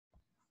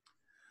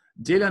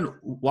Dylan,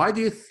 why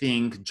do you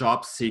think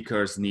job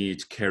seekers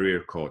need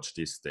career coach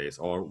these days,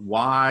 or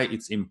why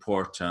it's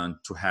important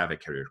to have a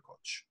career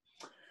coach?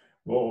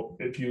 Well,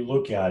 if you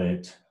look at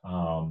it,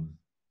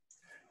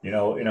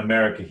 in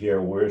America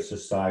here, we're a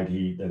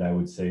society that I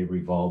would say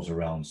revolves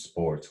around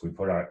sports. We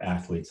put our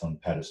athletes on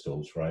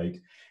pedestals, right?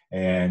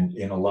 And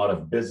in a lot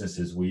of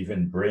businesses, we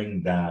even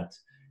bring that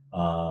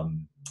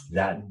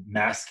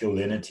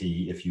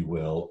masculinity, if you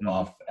will,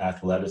 of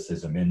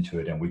athleticism into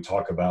it. And we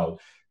talk about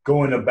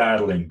going to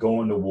battling,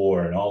 going to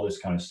war, and all this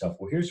kind of stuff.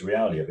 Well, here's the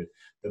reality of it.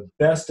 The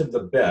best of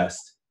the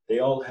best, they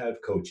all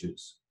have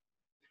coaches.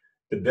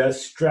 The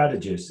best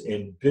strategists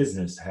in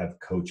business have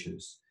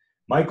coaches.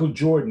 Michael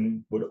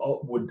Jordan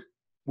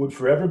would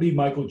forever be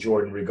Michael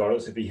Jordan,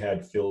 regardless if he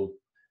had Phil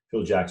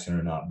Jackson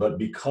or not. But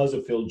because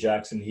of Phil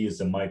Jackson, he is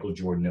the Michael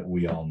Jordan that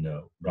we all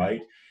know,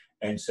 right?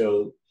 And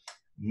so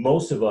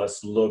most of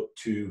us look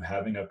to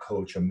having a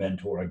coach, a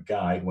mentor, a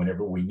guide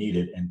whenever we need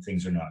it and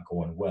things are not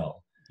going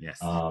well. Yes.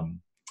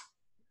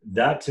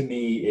 That to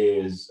me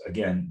is,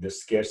 again, the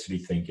scarcity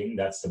thinking.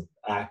 That's the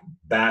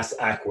bass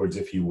backwards,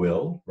 if you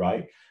will,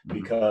 right?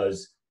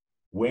 Because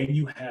when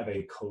you have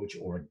a coach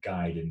or a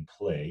guide in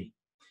play,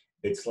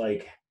 it's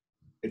like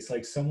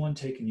someone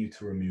taking you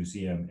through a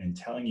museum and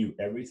telling you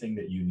everything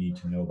that you need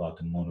to know about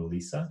the Mona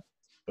Lisa,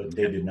 but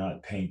they did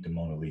not paint the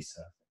Mona Lisa.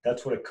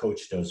 That's what a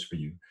coach does for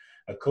you.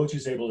 A coach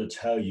is able to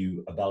tell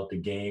you about the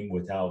game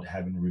without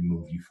having to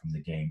remove you from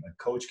the game.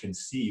 A coach can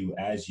see you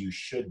as you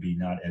should be,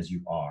 not as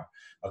you are.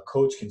 A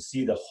coach can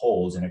see the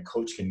holes, and a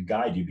coach can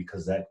guide you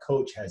because that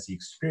coach has the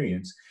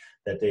experience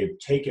that they've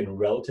taken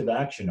relative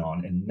action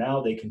on, and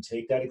now they can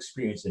take that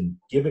experience and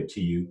give it to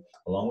you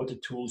along with the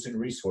tools and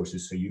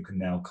resources so you can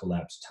now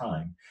collapse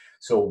time.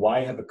 So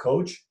why have a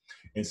coach?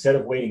 Instead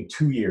of waiting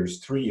 2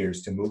 years, 3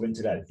 years to move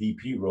into that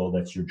VP role,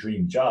 that's your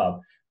dream job,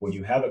 when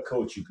you have a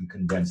coach, you can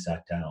condense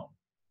that down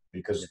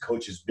because the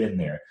coach has been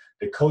there.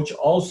 The coach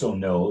also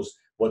knows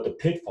what the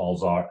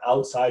pitfalls are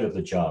outside of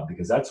the job,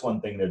 because that's one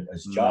thing that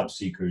as job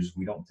seekers,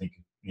 we don't think,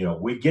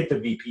 we get the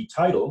VP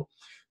title,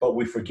 but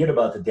we forget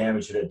about the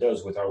damage that it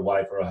does with our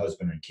wife or our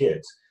husband and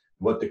kids.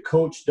 What the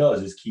coach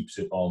does is keeps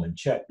it all in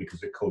check because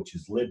the coach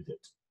has lived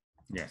it.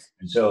 Yes.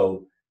 And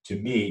so to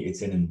me,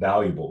 it's an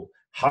invaluable.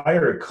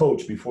 Hire a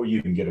coach before you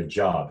even get a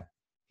job.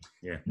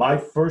 Yeah. My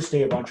first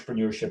day of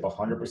entrepreneurship,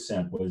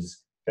 100%,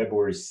 was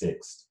February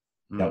 6th.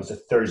 That was a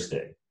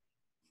Thursday.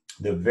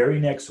 The very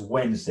next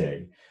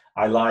Wednesday,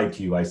 I lied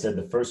to you. I said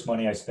the first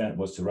money I spent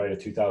was to write a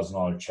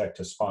 $2,000 check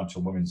to sponsor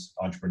Women's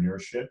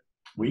Entrepreneurship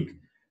Week.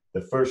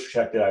 The first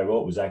check that I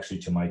wrote was actually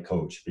to my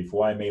coach.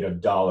 Before I made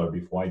 $1,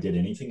 before I did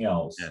anything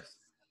else,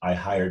 I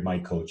hired my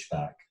coach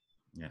back.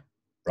 Yeah.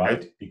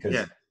 Right?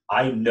 Because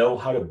I know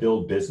how to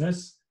build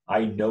business.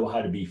 I know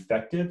how to be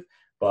effective.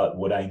 But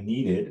what I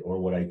needed, or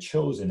what I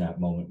chose in that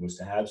moment, was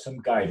to have some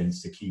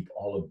guidance to keep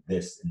all of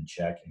this in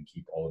check and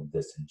keep all of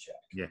this in check.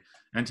 Yeah.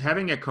 And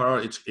having a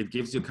coach, it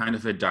gives you kind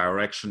of a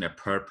direction, a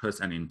purpose,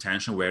 and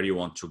intention where you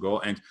want to go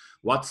and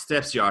what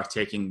steps you are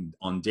taking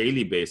on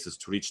daily basis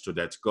to reach to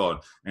that goal.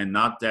 And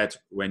not that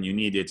when you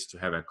need it to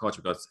have a coach,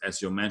 because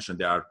as you mentioned,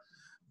 there are,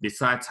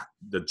 besides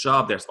the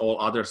job, there's all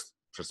other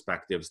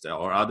perspectives there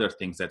or other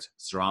things that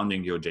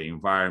surrounding you, the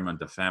environment,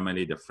 the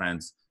family, the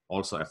friends,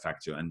 also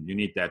affect you, and you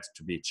need that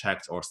to be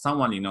checked, or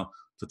someone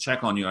to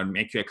check on you and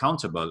make you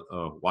accountable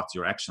what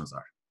your actions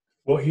are.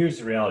 Well, here's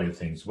the reality of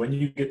things. When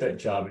you get that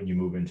job and you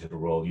move into the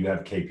role, you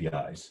have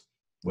KPIs.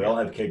 We all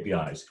have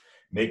KPIs.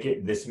 Make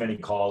it this many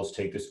calls,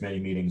 take this many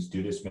meetings,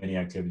 do this many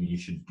activities. You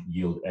should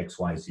yield X,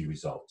 Y, Z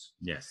results.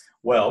 Yes.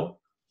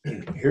 Well,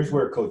 here's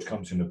where a coach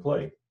comes into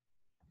play.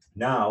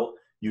 Now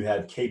you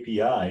have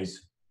KPIs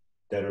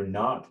that are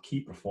not key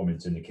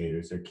performance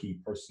indicators; they're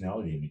key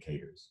personality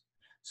indicators.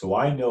 So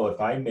I know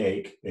if I'm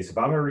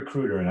a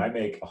recruiter and I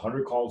make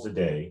 100 calls a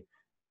day,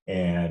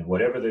 and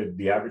whatever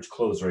the average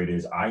close rate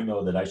is, I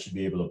know that I should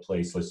be able to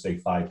place, let's say,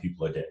 5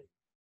 people a day,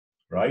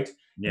 right?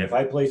 Yeah. And if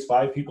I place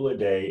 5 people a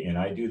day and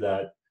I do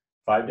that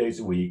 5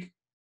 days a week,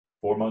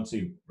 4 months,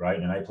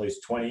 right? And I place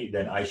 20,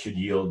 then I should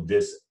yield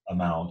this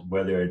amount,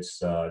 whether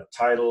it's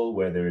title,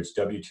 whether it's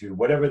W-2,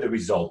 whatever the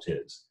result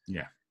is.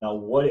 Yeah. Now,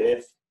 what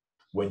if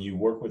when you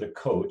work with a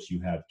coach, you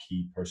have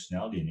key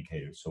personality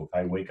indicators? So if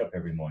I wake up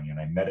every morning and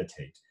I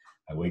meditate,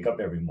 I wake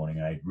up every morning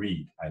and I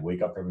read, I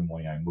wake up every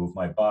morning, I move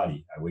my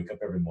body, I wake up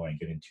every morning,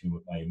 get in tune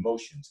with my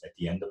emotions. At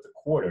the end of the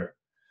quarter,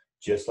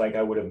 just like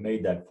I would have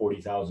made that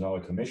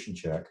 $40,000 commission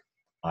check,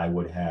 I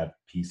would have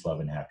peace, love,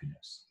 and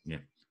happiness. Yeah.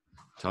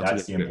 Totally.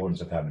 That's the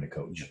importance of having a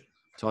coach. Yeah.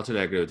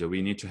 Totally agree with you.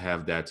 We need to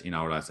have that in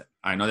our lives.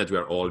 I know that we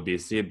are all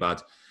busy,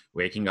 but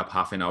waking up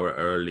half an hour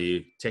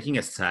early, taking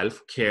a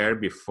self-care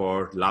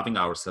before loving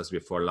ourselves,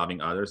 before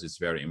loving others is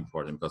very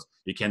important, because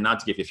you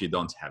cannot give if you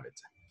don't have it.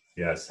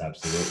 Yes,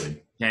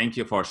 absolutely. Thank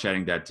you for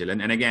sharing that,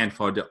 Dylan. And again,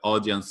 for the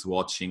audience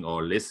watching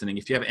or listening,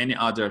 if you have any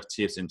other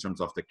tips in terms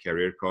of the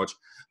career coach,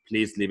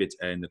 please leave it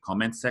in the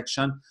comment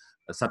section.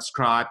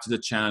 Subscribe to the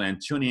channel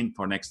and tune in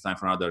for next time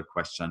for another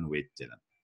question with Dylan.